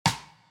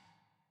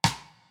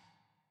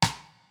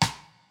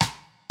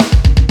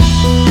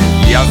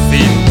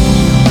Yasin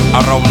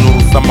Arau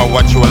nuru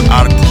samawati wal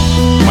ard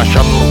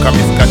Masham nuru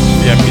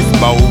kamiskati ya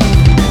misbau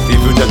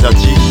Sivu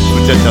jajaji,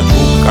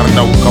 ujajatu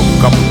Karna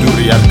uka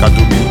buduri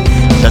yarkadumi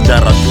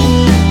Jajaratu,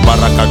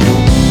 barakadu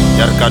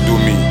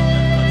yarkadumi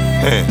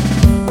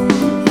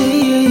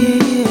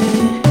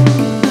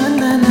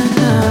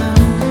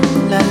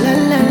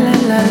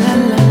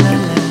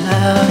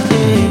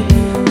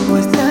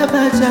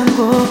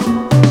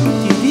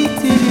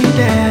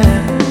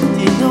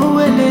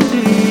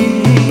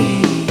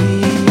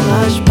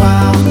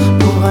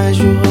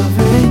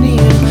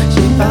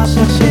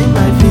Chercher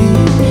ma vie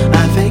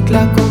avec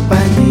la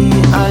compagnie.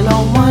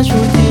 Alors moi je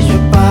vous dis je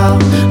pars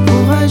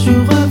pour un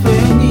jour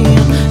revenir.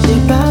 J'ai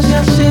pas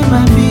cherché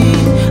ma vie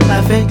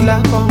avec la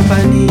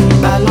compagnie.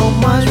 Alors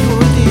moi je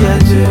vous dis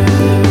adieu,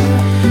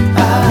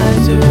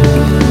 adieu.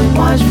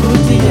 Moi je vous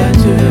dis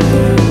adieu,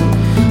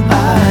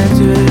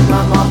 adieu.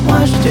 Maman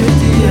moi je te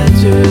dis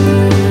adieu,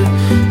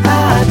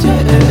 adieu.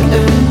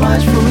 Moi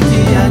je vous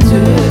dis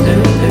adieu.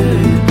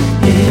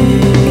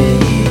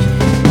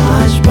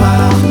 Moi je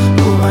pars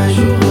pour un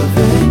jour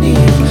revenir.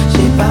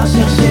 J'ai pas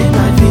cherché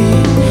ma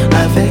vie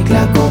avec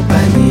la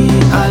compagnie.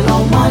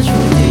 Alors moi je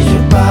vous dis je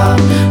pars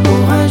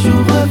pour un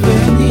jour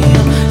revenir.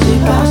 J'ai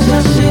pas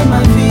cherché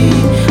ma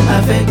vie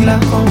avec la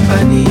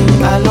compagnie.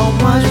 Alors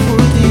moi je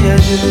vous dis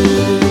adieu,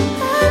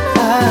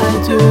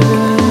 adieu.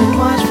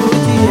 Moi je vous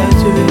dis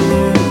adieu,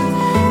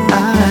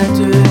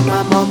 adieu.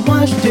 Maman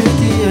moi je te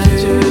dis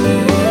adieu,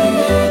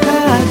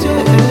 adieu.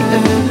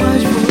 Moi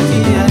je vous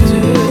dis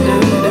adieu.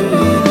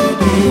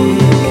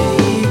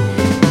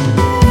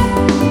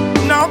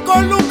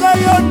 Nakoluka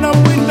yo na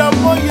mwinda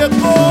moye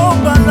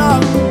kongana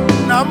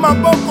Na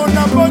maboko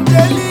na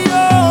bondeli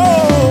yo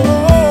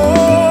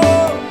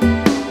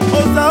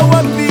Oza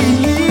wapi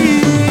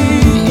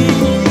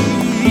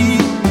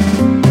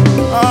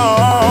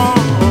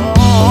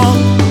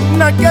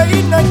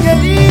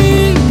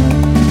Nakei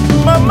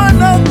Mama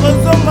na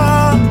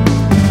kozoma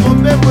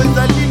Ombe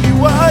mwezali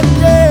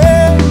liwate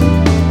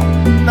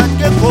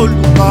Nake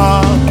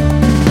koluka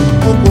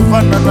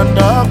Okufana na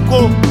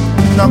ndako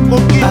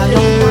Nakokite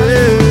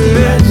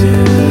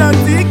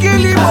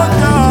Natikili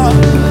mota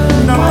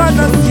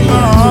Namana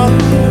sima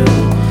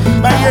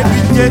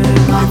Bayebite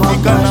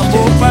Nifika na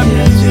boba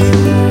miji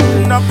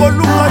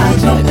Nakoluka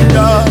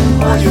yunakuda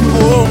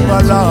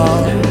Yikongala